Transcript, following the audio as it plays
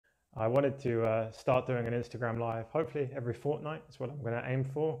I wanted to start doing an Instagram live, hopefully every fortnight. That's what I'm going to aim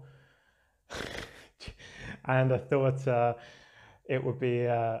for. And I thought it would be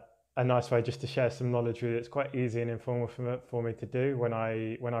a nice way just to share some knowledge with you. It's quite easy and informal for me to do. When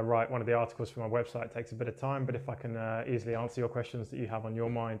I write one of the articles for my website, it takes a bit of time, but if I can easily answer your questions that you have on your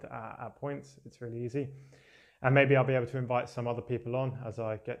mind at points, it's really easy. And maybe I'll be able to invite some other people on as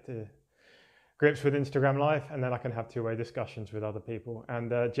I get to grips with Instagram Live, and then I can have two-way discussions with other people.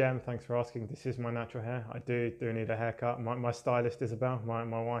 And Jem, thanks for asking. This is my natural hair. I do need a haircut. My stylist, Isabel,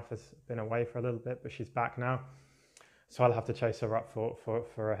 my wife has been away for a little bit, but she's back now. So I'll have to chase her up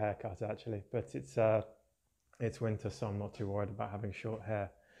for a haircut actually. But it's winter, so I'm not too worried about having short hair.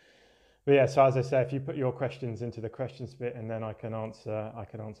 But yeah, so as I say, if you put your questions into the questions bit, and then I can answer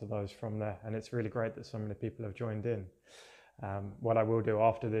those from there. And it's really great that so many people have joined in. What I will do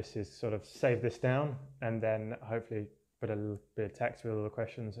after this is sort of save this down and then hopefully put a little bit of text with all the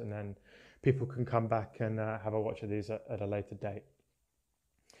questions, and then people can come back and have a watch of these at a later date.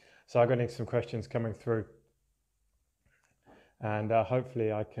 So I'm getting some questions coming through, and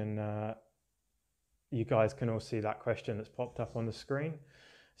hopefully I can, you guys can all see that question that's popped up on the screen.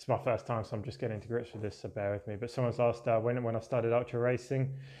 It's my first time, so I'm just getting to grips with this, so bear with me. But someone's asked when I started ultra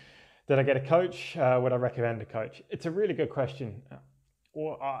racing, did I get a coach? Would I recommend a coach? It's a really good question.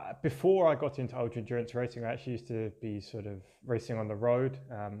 Before I got into ultra endurance racing, I actually used to be sort of racing on the road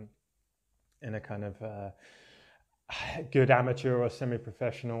in a kind of good amateur or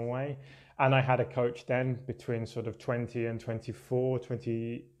semi-professional way. And I had a coach then between sort of 20 and 24,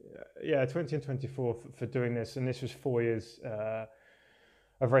 20 and 24 for doing this. And this was 4 years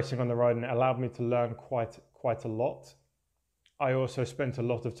of racing on the road, and it allowed me to learn quite a lot. I also spent a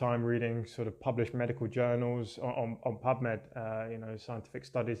lot of time reading sort of published medical journals on PubMed, scientific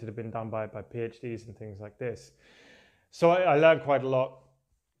studies that have been done by PhDs and things like this. So I learned quite a lot.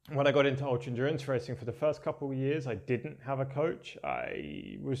 When I got into ultra endurance racing, for the first couple of years, I didn't have a coach.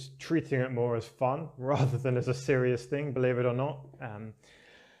 I was treating it more as fun rather than as a serious thing, believe it or not.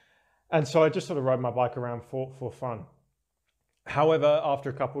 And so I just sort of rode my bike around for fun. However, after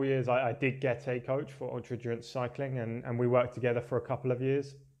a couple of years, I did get a coach for ultra endurance cycling, and we worked together for a couple of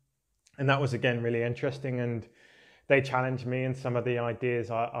years. And that was, again, really interesting. And they challenged me in some of the ideas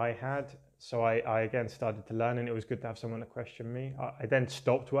I had. So I again started to learn, and it was good to have someone to question me. I then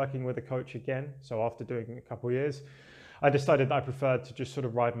stopped working with a coach again. So after doing a couple of years, I decided that I preferred to just sort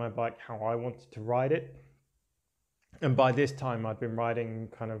of ride my bike how I wanted to ride it. And by this time, I'd been riding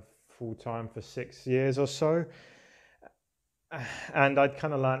kind of full time for 6 years or so. And I'd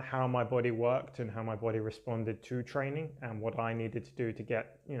kind of learned how my body worked and how my body responded to training and what I needed to do to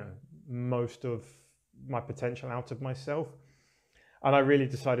get, most of my potential out of myself. And I really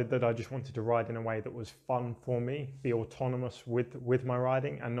decided that I just wanted to ride in a way that was fun for me, be autonomous with my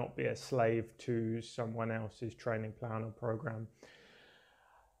riding, and not be a slave to someone else's training plan or program.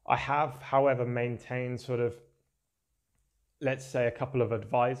 I have, however, maintained sort of, let's say, a couple of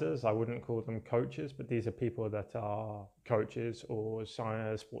advisors. I wouldn't call them coaches, but these are people that are coaches or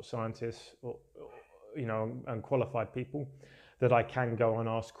sports scientists, or and qualified people that I can go and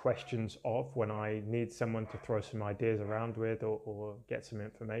ask questions of when I need someone to throw some ideas around with or get some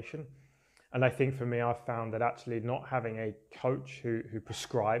information. And I think for me, I've found that actually not having a coach who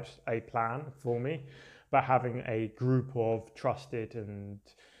prescribes a plan for me, but having a group of trusted and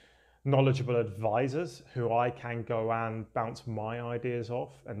knowledgeable advisors who I can go and bounce my ideas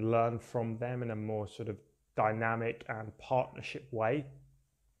off and learn from them in a more sort of dynamic and partnership way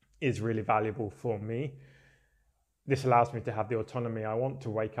is really valuable for me. This allows me to have the autonomy I want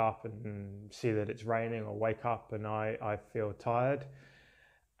to wake up and see that it's raining, or wake up and I feel tired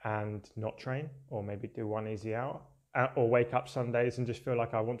and not train, or maybe do one easy hour, or wake up some days and just feel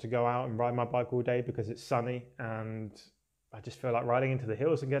like I want to go out and ride my bike all day because it's sunny and I just feel like riding into the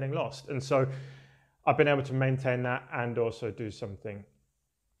hills and getting lost. And so I've been able to maintain that and also do something.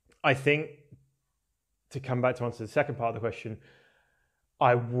 I think, to come back to answer the second part of the question,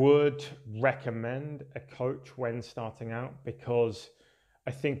 I would recommend a coach when starting out, because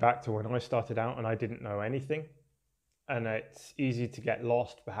I think back to when I started out and I didn't know anything. And it's easy to get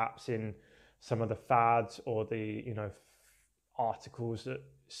lost perhaps in some of the fads or the, articles that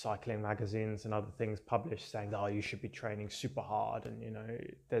cycling magazines and other things publish saying, oh, you should be training super hard, and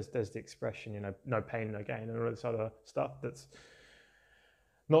there's the expression, no pain no gain, and all this other stuff that's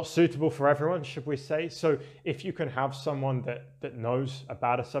not suitable for everyone, should we say. So if you can have someone that knows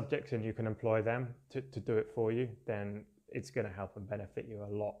about a subject and you can employ them to do it for you, then it's going to help and benefit you a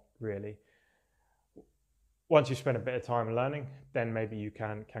lot, really. Once you spend a bit of time learning, then maybe you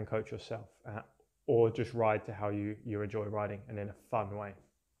can coach yourself, or just ride to how you enjoy riding and in a fun way.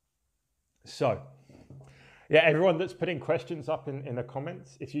 So yeah, everyone that's putting questions up in the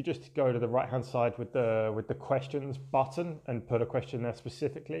comments, if you just go to the right hand side with the questions button and put a question there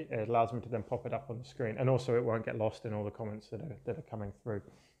specifically, it allows me to then pop it up on the screen, and also it won't get lost in all the comments that are coming through.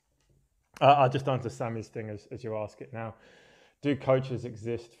 I'll just answer Sammy's thing as you ask it now. Do coaches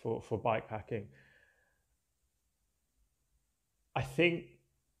exist for bikepacking? I think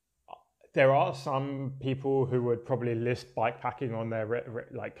there are some people who would probably list bikepacking on their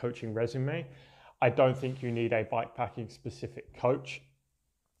like coaching resume. I don't think you need a bikepacking specific coach,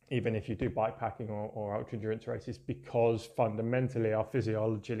 even if you do bikepacking or ultra endurance races, because fundamentally our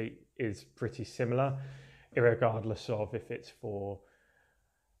physiology is pretty similar, regardless of if it's for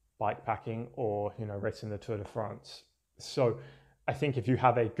bikepacking or racing the Tour de France. So I think if you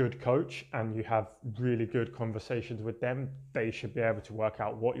have a good coach and you have really good conversations with them, they should be able to work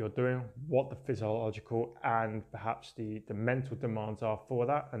out what you're doing, what the physiological and perhaps the mental demands are for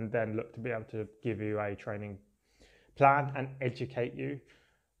that, and then look to be able to give you a training plan and educate you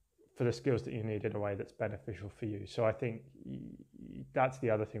for the skills that you need in a way that's beneficial for you. So I think that's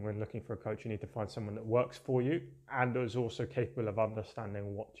the other thing when looking for a coach. You need to find someone that works for you and is also capable of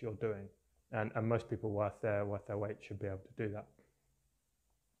understanding what you're doing. And most people worth their weight should be able to do that.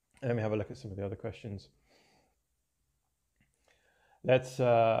 Let me have a look at some of the other questions. Let's see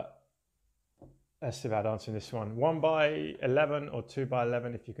about answering this one. 1x11 or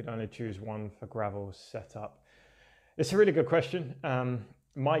 2x11 if you could only choose one for gravel setup. It's a really good question.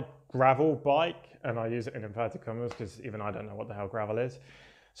 My gravel bike, and I use it in inverted commas because even I don't know what the hell gravel is.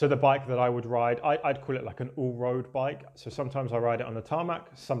 So the bike that I would ride, I'd call it like an all-road bike. So sometimes I ride it on the tarmac,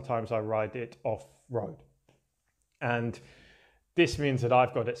 sometimes I ride it off-road. And this means that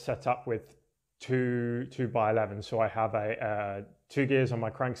I've got it set up with 2x11. So I have 2 gears on my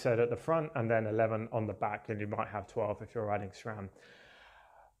crankset at the front and then 11 on the back, and you might have 12 if you're riding SRAM.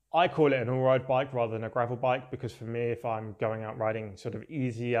 I call it an all-road bike rather than a gravel bike because for me, if I'm going out riding sort of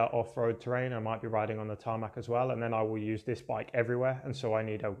easier off-road terrain, I might be riding on the tarmac as well, and then I will use this bike everywhere. And so I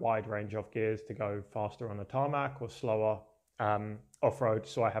need a wide range of gears to go faster on the tarmac or slower off-road.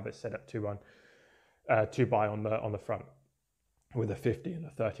 So I have it set up 2x on the front with a 50 and a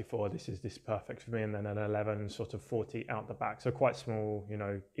 34. This is perfect for me, and then an 11 and sort of 40 out the back. So quite small,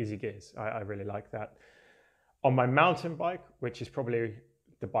 easy gears. I really like that. On my mountain bike, which is probably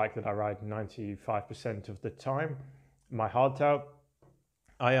the bike that I ride 95% of the time, my hardtail,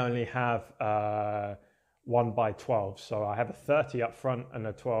 I only have 1x12. So I have a 30 up front and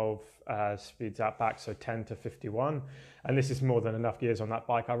a 12 speeds out back, so 10 to 51. And this is more than enough gears on that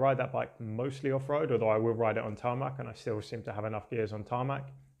bike. I ride that bike mostly off-road, although I will ride it on tarmac, and I still seem to have enough gears on tarmac.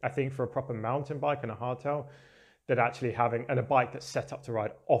 I think for a proper mountain bike and a hardtail, that actually having, and a bike that's set up to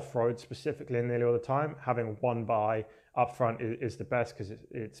ride off-road specifically and nearly all the time, having 1x up front is the best because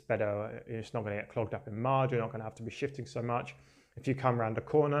it's better. It's not going to get clogged up in mud. You're not going to have to be shifting so much. If you come around a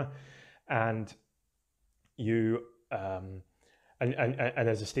corner and you and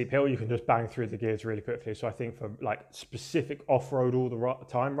there's a steep hill, you can just bang through the gears really quickly. So I think for like specific off-road all the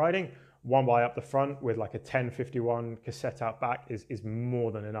time riding, 1x up the front with like a 1051 cassette out back is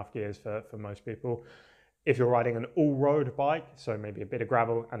more than enough gears for most people. If you're riding an all-road bike, so maybe a bit of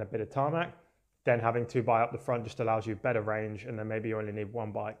gravel and a bit of tarmac, then having 2x up the front just allows you better range, and then maybe you only need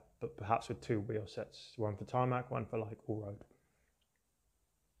one bike, but perhaps with 2 wheel sets, one for tarmac, one for like all-road.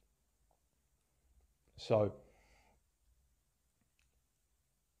 So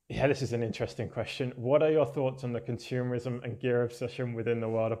yeah, this is an interesting question. What are your thoughts on the consumerism and gear obsession within the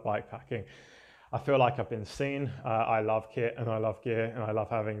world of bikepacking? I feel like I've been seen. I love kit and I love gear, and I love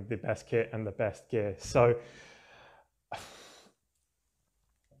having the best kit and the best gear. So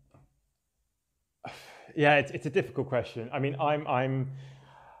yeah, it's a difficult question. I mean, I'm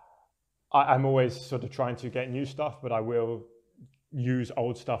always sort of trying to get new stuff, but I will use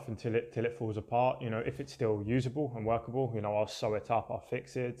old stuff until it falls apart. If it's still usable and workable, I'll sew it up, I'll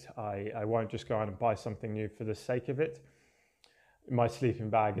fix it. I won't just go out and buy something new for the sake of it. My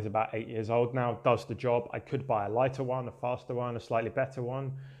sleeping bag is about 8 years old now, does the job. I could buy a lighter one, a faster one, a slightly better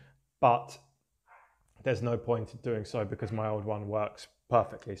one, but there's no point in doing so because my old one works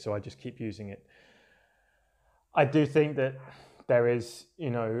perfectly, so I just keep using it. I do think that there is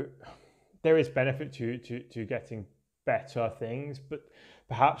benefit to getting better things, but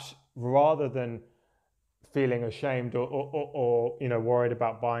perhaps rather than feeling ashamed or worried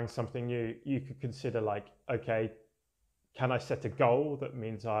about buying something new, you could consider like, okay, can I set a goal that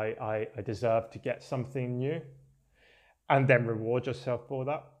means I deserve to get something new, and then reward yourself for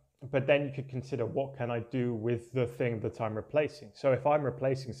that? But then you could consider, what can I do with the thing that I'm replacing? So if I'm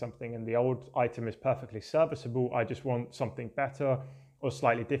replacing something and the old item is perfectly serviceable, I just want something better, or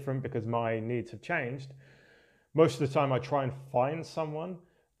slightly different because my needs have changed, most of the time I try and find someone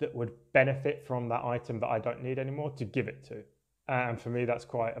that would benefit from that item that I don't need anymore to give it to. And for me, that's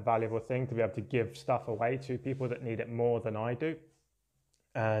quite a valuable thing, to be able to give stuff away to people that need it more than I do.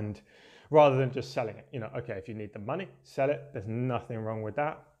 And rather than just selling it, okay, if you need the money, sell it. There's nothing wrong with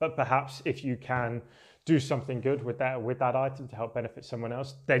that. But perhaps if you can do something good with that item to help benefit someone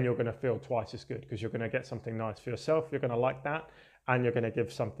else, then you're going to feel twice as good, because you're going to get something nice for yourself. You're going to like that, and you're going to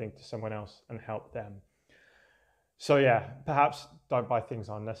give something to someone else and help them. So yeah, perhaps don't buy things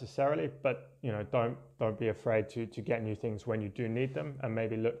unnecessarily, but don't be afraid to get new things when you do need them, and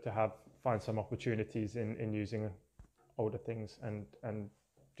maybe look to find some opportunities in using older things and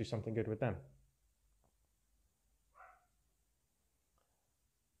do something good with them.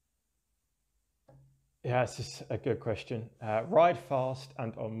 Yeah, this is a good question. Ride fast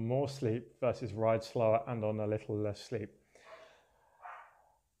and on more sleep versus ride slower and on a little less sleep.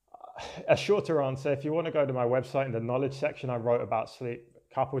 A shorter answer, if you want to go to my website, in the knowledge section, I wrote about sleep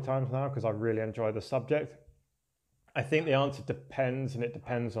a couple of times now because I really enjoy the subject. I think the answer depends, and it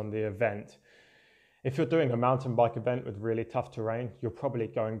depends on the event. If you're doing a mountain bike event with really tough terrain, you're probably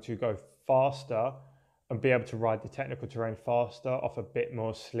going to go faster and be able to ride the technical terrain faster off a bit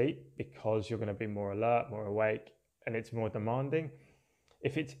more sleep, because you're going to be more alert, more awake, and it's more demanding.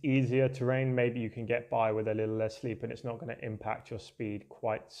 If it's easier terrain, maybe you can get by with a little less sleep and it's not going to impact your speed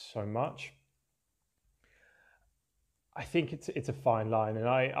quite so much. I think it's a fine line, and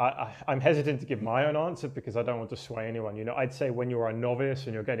I'm hesitant to give my own answer because I don't want to sway anyone. I'd say when you're a novice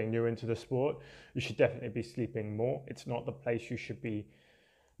and you're getting new into the sport, you should definitely be sleeping more. It's not the place you should be,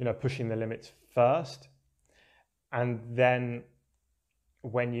 pushing the limits first. And then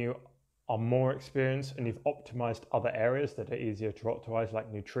when you are more experienced and you've optimized other areas that are easier to optimize,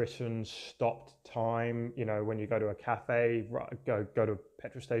 like nutrition, stopped time, when you go to a cafe, go to a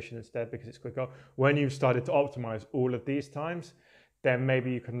petrol station instead because it's quicker. When you've started to optimize all of these times, then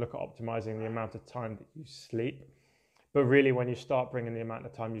maybe you can look at optimizing the amount of time that you sleep. But really, when you start bringing the amount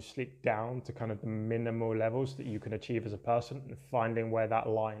of time you sleep down to kind of the minimal levels that you can achieve as a person, and finding where that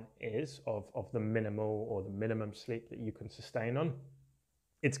line is of the minimal or the minimum sleep that you can sustain on,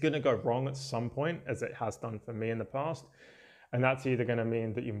 it's going to go wrong at some point, as it has done for me in the past. And that's either going to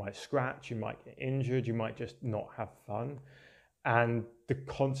mean that you might scratch, you might get injured, you might just not have fun. And the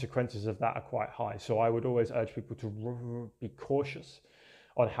consequences of that are quite high. So I would always urge people to be cautious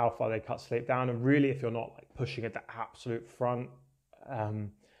on how far they cut sleep down. And really, if you're not pushing at the absolute front,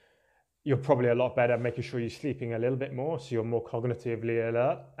 you're probably a lot better making sure you're sleeping a little bit more, so you're more cognitively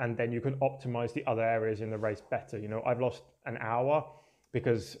alert, and then you can optimize the other areas in the race better. I've lost an hour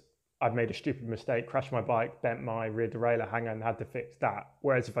because I'd made a stupid mistake, crashed my bike, bent my rear derailleur hanger and had to fix that.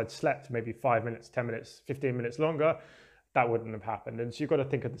 Whereas if I'd slept maybe 5 minutes, 10 minutes, 15 minutes longer, that wouldn't have happened. And so you've got to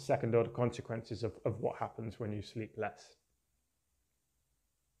think of the second order consequences of what happens when you sleep less.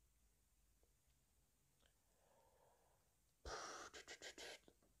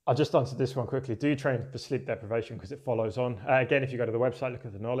 I'll just answer this one quickly. Do you train for sleep deprivation? Because it follows on. Again, if you go to the website, look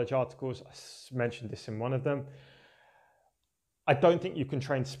at the knowledge articles. I mentioned this in one of them. I don't think you can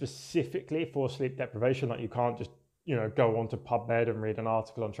train specifically for sleep deprivation. Like, you can't just, go onto PubMed and read an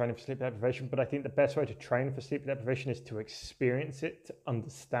article on training for sleep deprivation. But I think the best way to train for sleep deprivation is to experience it, to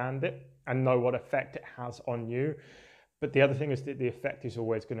understand it, and know what effect it has on you. But the other thing is that the effect is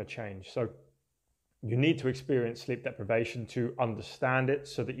always going to change. So you need to experience sleep deprivation to understand it,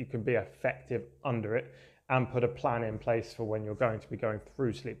 so that you can be effective under it and put a plan in place for when you're going to be going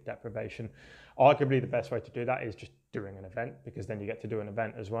through sleep deprivation. Arguably, the best way to do that is just doing an event, because then you get to do an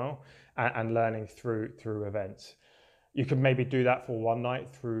event as well, and learning through events. You can maybe do that for one night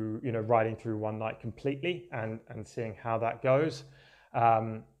through, riding through one night completely and seeing how that goes.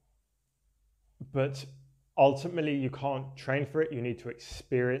 But ultimately, you can't train for it. You need to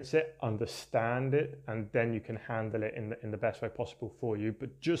experience it, understand it, and then you can handle it in the best way possible for you.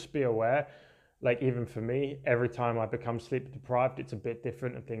 But just be aware, like, even for me, every time I become sleep deprived, it's a bit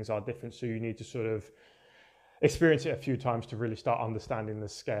different and things are different. So you need to sort of experience it a few times to really start understanding the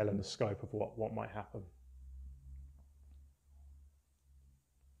scale and the scope of what might happen.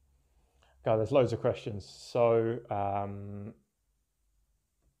 God, there's loads of questions. So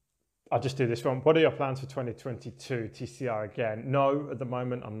I'll just do this one. What are your plans for 2022 TCR again? No, at the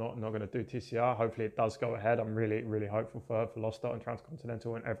moment, I'm not going to do TCR. Hopefully it does go ahead. I'm really, really hopeful for Lost Art and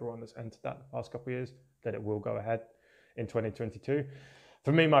Transcontinental and everyone that's entered that the past couple of years, that it will go ahead in 2022.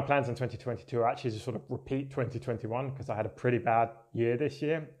 For me, my plans in 2022 are actually to sort of repeat 2021, because I had a pretty bad year this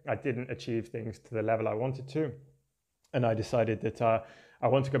year. I didn't achieve things to the level I wanted to. And I decided that I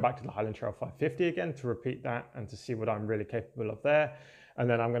want to go back to the Highland Trail 550 again to repeat that and to see what I'm really capable of there. And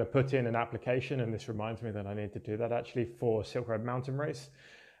then I'm going to put in an application, and this reminds me that I need to do that actually, for Silk Road Mountain Race,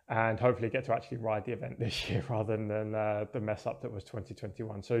 and hopefully get to actually ride the event this year rather than the mess up that was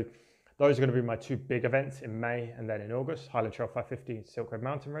 2021. So those are going to be my two big events in May and then in August, Highland Trail 550, Silk Road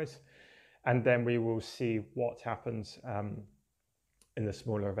Mountain Race. And then we will see what happens in the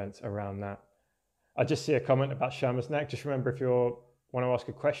smaller events around that. I just see a comment about Sherman's Neck. Just remember, if you want to ask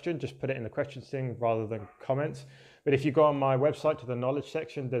a question, just put it in the questions thing rather than comments. But if you go on my website to the knowledge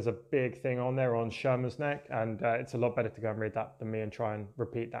section, there's a big thing on there on Sherman's Neck, and it's a lot better to go and read that than me and try and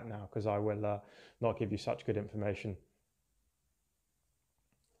repeat that now, because I will not give you such good information.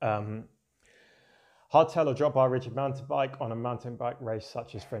 Hardtail or drop bar rigid mountain bike on a mountain bike race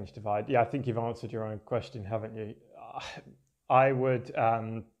such as French Divide? Yeah, I think you've answered your own question, haven't you? I would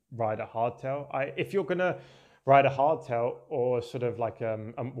ride a hardtail. If you're gonna ride a hardtail or sort of like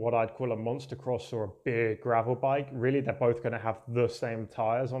what I'd call a monster cross or a big gravel bike, really they're both going to have the same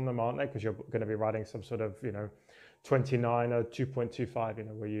tires on them, aren't they? Because you're going to be riding some sort of 29 or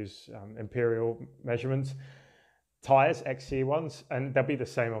 2.25. We use imperial measurements tires, XC ones, and they'll be the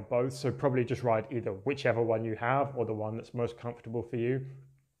same on both. So probably just ride either whichever one you have or the one that's most comfortable for you.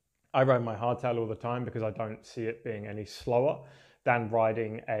 I ride my hardtail all the time because I don't see it being any slower than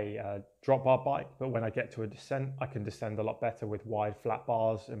riding a drop bar bike. But when I get to a descent, I can descend a lot better with wide flat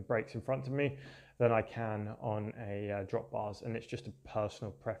bars and brakes in front of me than I can on a drop bars. And it's just a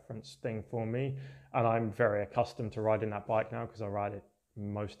personal preference thing for me. And I'm very accustomed to riding that bike now because I ride it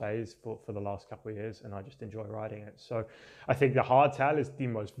most days for the last couple of years, and I just enjoy riding it. So I think the hardtail is the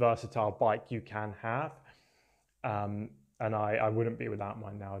most versatile bike you can have. And I wouldn't be without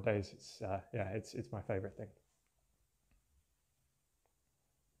mine nowadays. It's my favorite thing.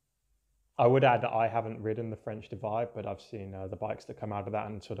 I would add that I haven't ridden the French Divide, but I've seen the bikes that come out of that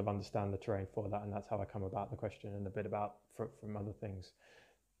and sort of understand the terrain for that, and that's how I come about the question and a bit about from other things.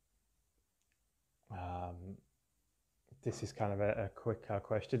 This is kind of a quick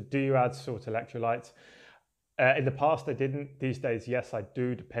question. Do you add salt electrolytes? In the past, I didn't. These days, yes, I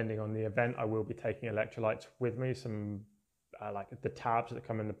do. Depending on the event, I will be taking electrolytes with me. Some like the tabs that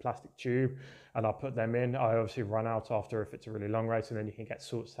come in the plastic tube, and I'll put them in. I obviously run out after if it's a really long race, and then you can get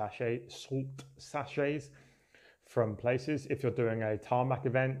salt sachets from places. If you're doing a tarmac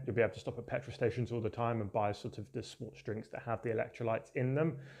event, you'll be able to stop at petrol stations all the time and buy sort of the sports drinks that have the electrolytes in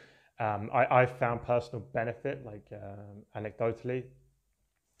them. I've found personal benefit, like anecdotally,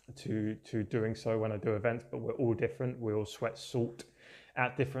 to doing so when I do events, but we're all different. We all sweat salt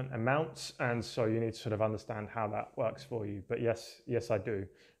at different amounts, and so you need to sort of understand how that works for you. But yes, I do,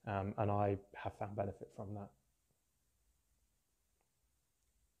 and I have found benefit from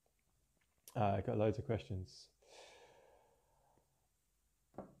that. I got loads of questions.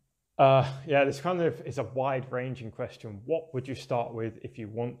 This kind of is a wide-ranging question. What would you start with if you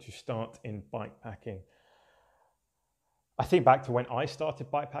want to start in bikepacking? I think back to when I started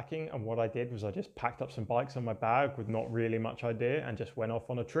bikepacking, and what I did was I just packed up some bikes on my bag with not really much idea and just went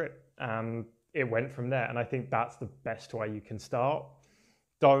off on a trip. And it went from there. And I think that's the best way you can start.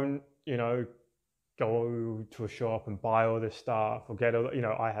 Don't, go to a shop and buy all this stuff or get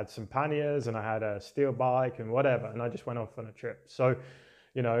I had some panniers and I had a steel bike and whatever, and I just went off on a trip. So,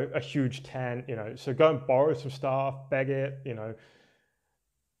 a huge tent, so go and borrow some stuff, beg it,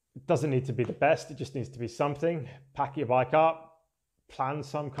 it doesn't need to be the best. It just needs to be something. Pack your bike up, plan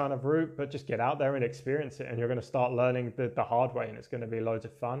some kind of route, but just get out there and experience it. And you're going to start learning the hard way, and it's going to be loads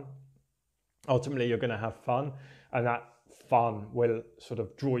of fun. Ultimately, you're going to have fun, and that fun will sort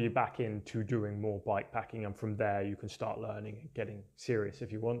of draw you back into doing more bike packing. And from there, you can start learning and getting serious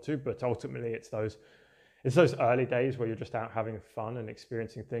if you want to. But ultimately, it's those early days where you're just out having fun and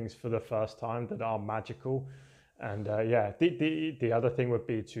experiencing things for the first time that are magical. And the other thing would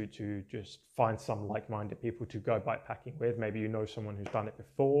be to just find some like-minded people to go bikepacking with. Maybe someone who's done it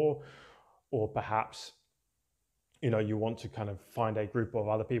before, or perhaps you want to kind of find a group of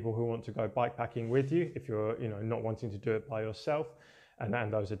other people who want to go bikepacking with you if you're not wanting to do it by yourself.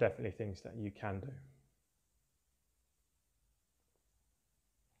 And those are definitely things that you can do.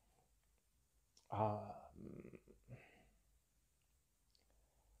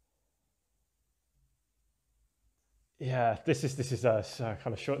 This is a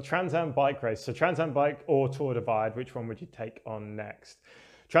kind of short Trans Am bike race. So Trans Am bike or Tour Divide, which one would you take on next?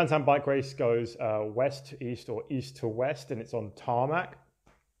 Trans Am bike race goes west to east or east to west, and it's on tarmac.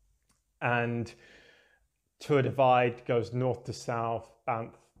 And Tour Divide goes north to south,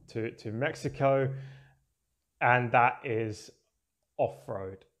 Banff to Mexico, and that is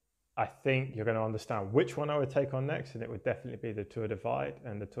off-road. I think you're going to understand which one I would take on next, and it would definitely be the Tour Divide.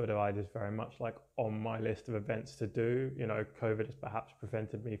 And the Tour Divide is very much like on my list of events to do. You know, COVID has perhaps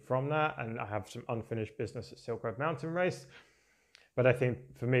prevented me from that, and I have some unfinished business at Silk Road Mountain Race. But I think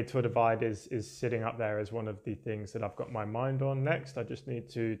for me, Tour Divide is sitting up there as one of the things that I've got my mind on next. I just need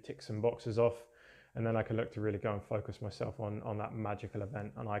to tick some boxes off, and then I can look to really go and focus myself on that magical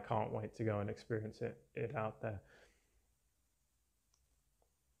event. And I can't wait to go and experience it out there.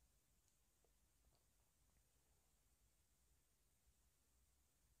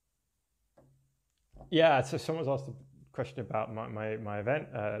 Yeah, so someone's asked a question about my event,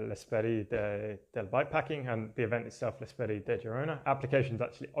 L'esperit de Bikepacking, and the event itself, L'esperit de Girona. Application's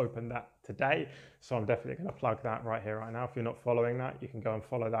actually opened that today, so I'm definitely going to plug that right here, right now. If you're not following that, you can go and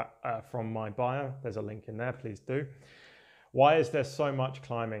follow that from my bio. There's a link in there, please do. Why is there so much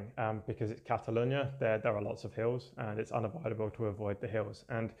climbing? Because it's Catalonia, there are lots of hills, and it's unavoidable to avoid the hills.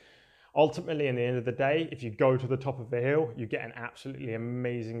 And ultimately, in the end of the day, if you go to the top of the hill, you get an absolutely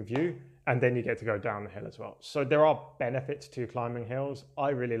amazing view, and then you get to go down the hill as well. So there are benefits to climbing hills. I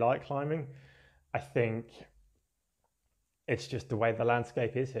really like climbing. I think it's just the way the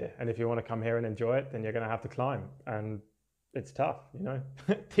landscape is here. And if you want to come here and enjoy it, then you're going to have to climb. And it's tough, you know.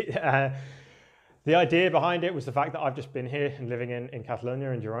 The idea behind it was the fact that I've just been here and living in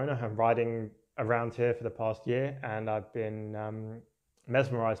Catalonia, in Girona, and riding around here for the past year. And I've been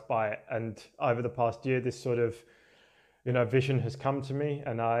mesmerized by it. And over the past year, this sort of, you know, vision has come to me,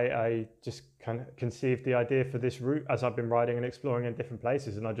 and I just kind of conceived the idea for this route as I've been riding and exploring in different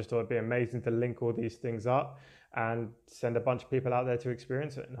places. And I just thought it'd be amazing to link all these things up and send a bunch of people out there to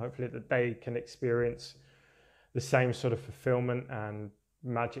experience it, and hopefully that they can experience the same sort of fulfillment and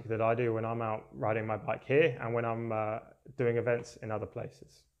magic that I do when I'm out riding my bike here and when I'm doing events in other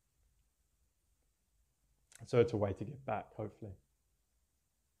places. So it's a way to give back, hopefully.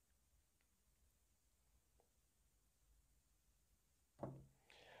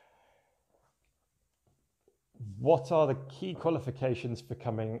 What are the key qualifications for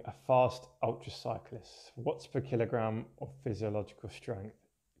becoming a fast ultra cyclist? Watts per kilogram of physiological strength?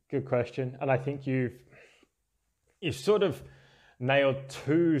 Good question. And I think you've sort of nailed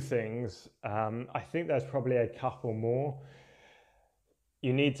two things. I think there's probably a couple more.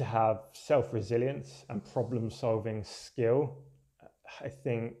 You need to have self-resilience and problem-solving skill. I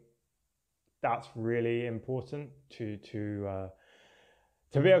think that's really important to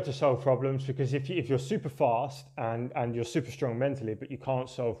be able to solve problems, because if you're super fast and you're super strong mentally, but you can't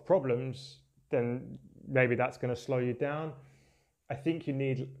solve problems, then maybe that's going to slow you down. I think you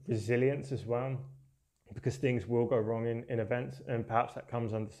need resilience as well, because things will go wrong in events, and perhaps that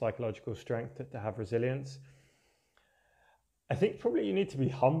comes under psychological strength to have resilience. I think probably you need to be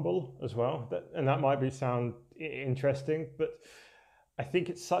humble as well, and that might sound interesting, but I think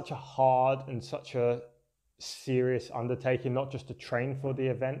it's such a hard and such a serious undertaking, not just to train for the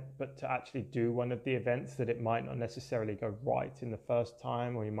event, but to actually do one of the events, that it might not necessarily go right in the first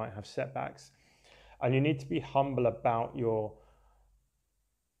time, or you might have setbacks. And you need to be humble about you're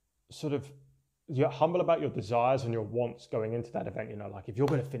humble about your desires and your wants going into that event. You know, like if you're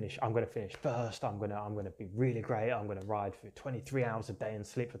going to finish, I'm going to finish first. I'm going to be really great. I'm going to ride for 23 hours a day and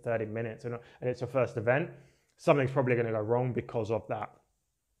sleep for 30 minutes. And it's your first event. Something's probably going to go wrong because of that.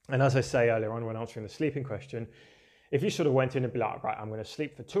 And as I say earlier on when answering the sleeping question, if you sort of went in and be like, right, I'm going to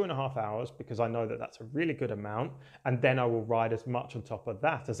sleep for 2.5 hours because I know that that's a really good amount, and then I will ride as much on top of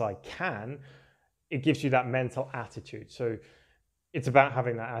that as I can, it gives you that mental attitude. So it's about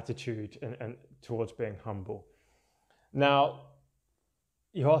having that attitude and towards being humble. Now,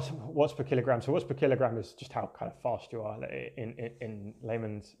 you asked watts per kilogram. So watts per kilogram is just how kind of fast you are in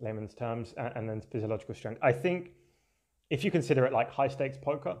layman's terms, and then physiological strength. I think if you consider it like high stakes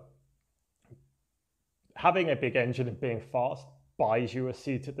poker, having a big engine and being fast buys you a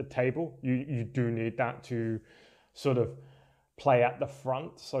seat at the table. You do need that to sort of play at the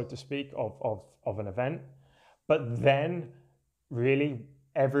front, so to speak, of an event. But then really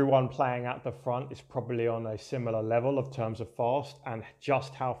everyone playing at the front is probably on a similar level of terms of fast, and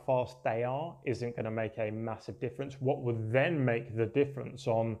just how fast they are isn't going to make a massive difference. What would then make the difference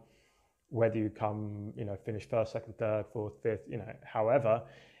on whether you come, finish first, second, third, fourth, fifth, however,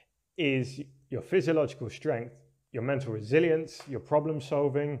 is your physiological strength, your mental resilience, your problem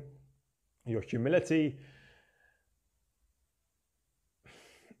solving, your humility.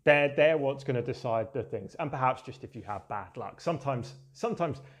 They're what's going to decide the things. And perhaps just if you have bad luck. Sometimes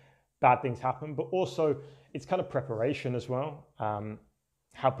bad things happen, but also it's kind of preparation as well,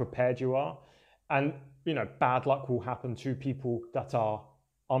 how prepared you are. And, bad luck will happen to people that are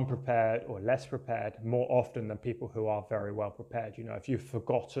unprepared or less prepared more often than people who are very well prepared. You know, if you've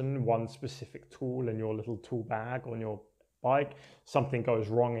forgotten one specific tool in your little tool bag on your bike, something goes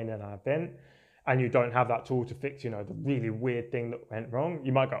wrong in an event, and you don't have that tool to fix, you know, the really weird thing that went wrong,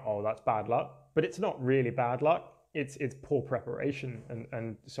 you might go, oh, that's bad luck. But it's not really bad luck. It's poor preparation.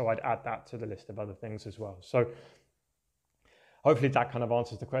 And so I'd add that to the list of other things as well. So hopefully that kind of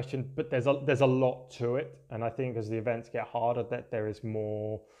answers the question, but there's a lot to it. And I think as the events get harder, that there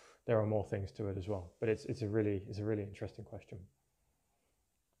are more things to it as well. But it's a really interesting question.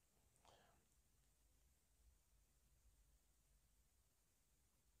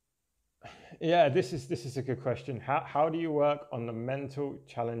 Yeah, this is a good question. How do you work on the mental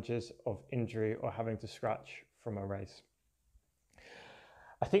challenges of injury or having to scratch from a race?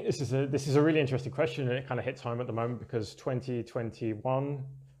 I think this is a really interesting question, and it kind of hits home at the moment because 2021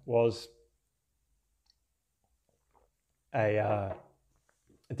 was a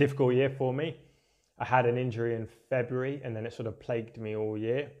difficult year for me. I had an injury in February, and then it sort of plagued me all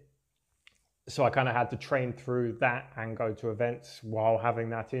year. So I kind of had to train through that and go to events while having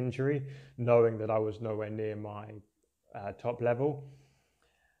that injury, knowing that I was nowhere near my top level.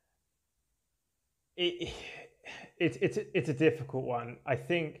 It's a difficult one. I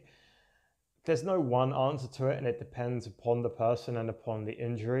think there's no one answer to it, and it depends upon the person and upon the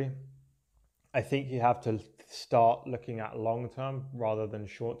injury. I think you have to start looking at long term rather than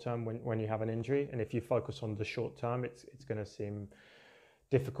short term when you have an injury. And if you focus on the short term, it's going to seem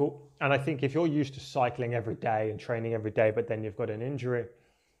difficult. And I think if you're used to cycling every day and training every day, but then you've got an injury,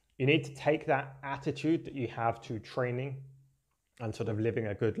 you need to take that attitude that you have to training and sort of living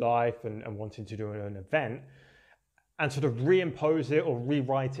a good life and wanting to do an event and sort of reimpose it or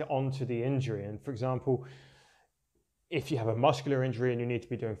rewrite it onto the injury. And for example, if you have a muscular injury and you need to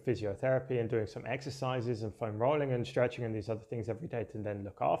be doing physiotherapy and doing some exercises and foam rolling and stretching and these other things every day to then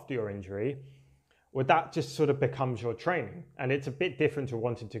look after your injury, well, that just sort of becomes your training. And it's a bit different to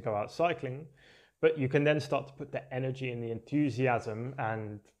wanting to go out cycling, but you can then start to put the energy and the enthusiasm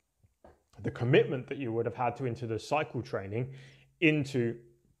and the commitment that you would have had to into the cycle training into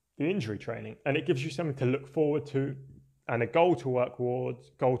the injury training. And it gives you something to look forward to and a goal to work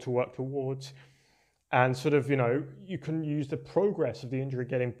towards. And sort of, you know, you can use the progress of the injury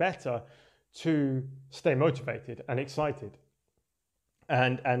getting better to stay motivated and excited.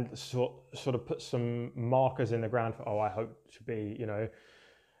 And sort of put some markers in the ground for, oh, I hope to be, you know,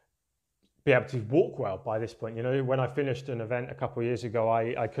 be able to walk well by this point. You know, when I finished an event a couple of years ago,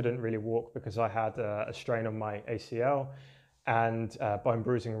 I couldn't really walk because I had a strain on my ACL and bone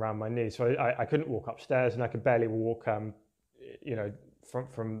bruising around my knee. So I couldn't walk upstairs and I could barely walk, you know,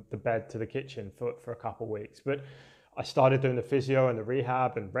 from the bed to the kitchen for a couple of weeks. But I started doing the physio and the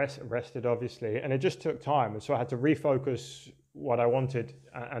rehab and rested obviously, and it just took time. And so I had to refocus what I wanted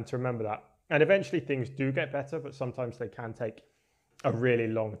and to remember that. And eventually things do get better, but sometimes they can take a really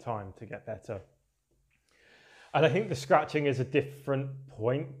long time to get better. And I think the scratching is a different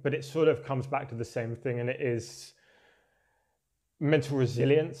point, but it sort of comes back to the same thing, and it is mental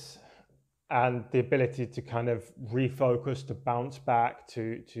resilience and the ability to kind of refocus, to bounce back,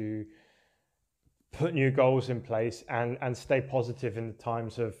 to put new goals in place and stay positive in the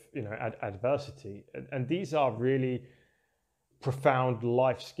times of, you know, adversity. And these are really profound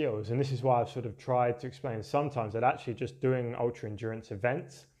life skills. And this is why I've sort of tried to explain sometimes that actually just doing ultra endurance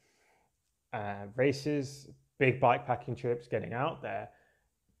events, races, big bikepacking trips, getting out there,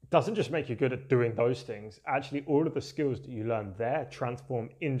 doesn't just make you good at doing those things. Actually, all of the skills that you learn there transform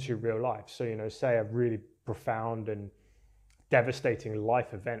into real life. So, you know, say a really profound and devastating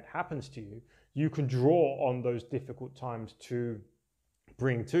life event happens to you, you can draw on those difficult times to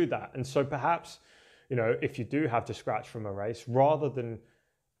bring to that. And so perhaps, you know, if you do have to scratch from a race, rather than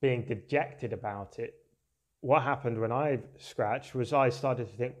being dejected about it, what happened when I scratched was I started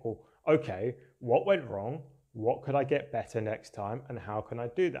to think, well, okay, what went wrong? What could I get better next time? And how can I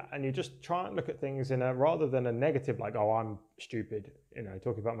do that? And you just try and look at things in a, rather than a negative, like, oh, I'm stupid, you know,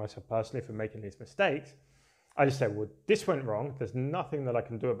 talking about myself personally for making these mistakes. I just say, well, this went wrong. There's nothing that I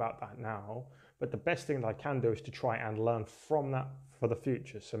can do about that now. But the best thing that I can do is to try and learn from that for the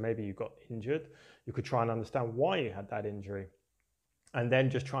future. So maybe you got injured. You could try and understand why you had that injury and then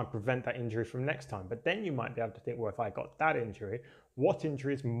just try and prevent that injury from next time. But then you might be able to think, well, if I got that injury, what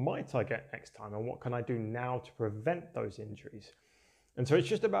injuries might I get next time? And what can I do now to prevent those injuries? And so it's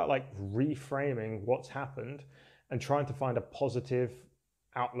just about like reframing what's happened and trying to find a positive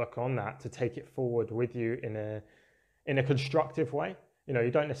outlook on that to take it forward with you in a constructive way. You know,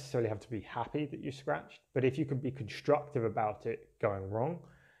 you don't necessarily have to be happy that you scratched, but if you can be constructive about it going wrong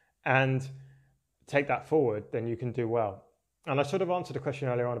and take that forward, then you can do well. And I sort of answered a question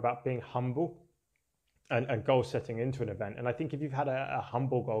earlier on about being humble and goal setting into an event. And I think if you've had a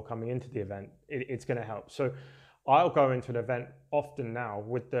humble goal coming into the event, it's going to help. So I'll go into an event often now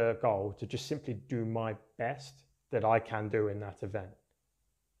with the goal to just simply do my best that I can do in that event.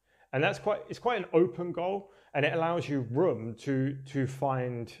 And it's quite an open goal, and it allows you room to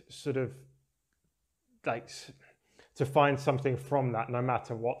find sort of like to find something from that no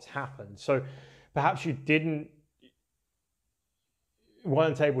matter what's happened. So perhaps you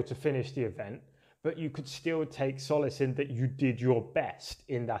weren't able to finish the event, but you could still take solace in that you did your best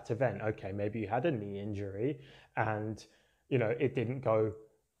in that event. Okay, maybe you had a knee injury and it didn't go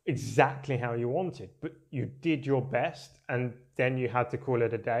exactly how you wanted, but you did your best, and then you had to call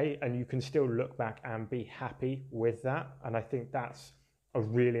it a day, and you can still look back and be happy with that. And I think that's a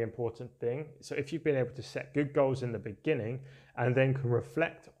really important thing. So if you've been able to set good goals in the beginning and then can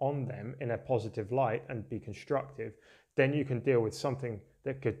reflect on them in a positive light and be constructive, then you can deal with something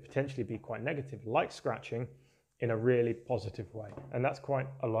that could potentially be quite negative, like scratching, in a really positive way. And that's quite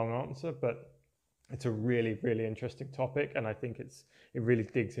a long answer, but it's a really, really interesting topic. And I think it really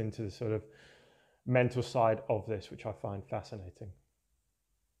digs into the sort of mental side of this, which I find fascinating.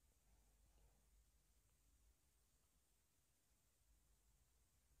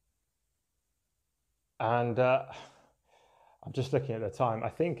 And I'm just looking at the time. I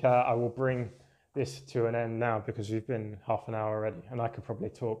think I will bring this to an end now because we've been half an hour already, and I could probably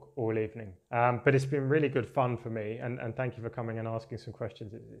talk all evening. But it's been really good fun for me, and thank you for coming and asking some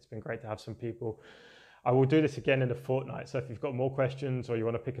questions. It's been great to have some people. I will do this again in a fortnight, so if you've got more questions or you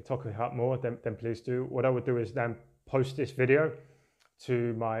want to pick a topic up more, then please do. What I would do is then post this video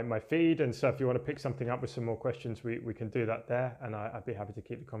to my feed, and so if you want to pick something up with some more questions, we can do that there, and I'd be happy to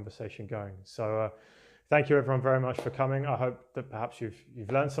keep the conversation going. So thank you everyone very much for coming. I hope that perhaps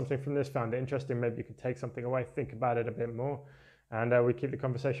you've learned something from this, found it interesting. Maybe you can take something away, think about it a bit more, and we keep the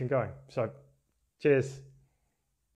conversation going. So cheers.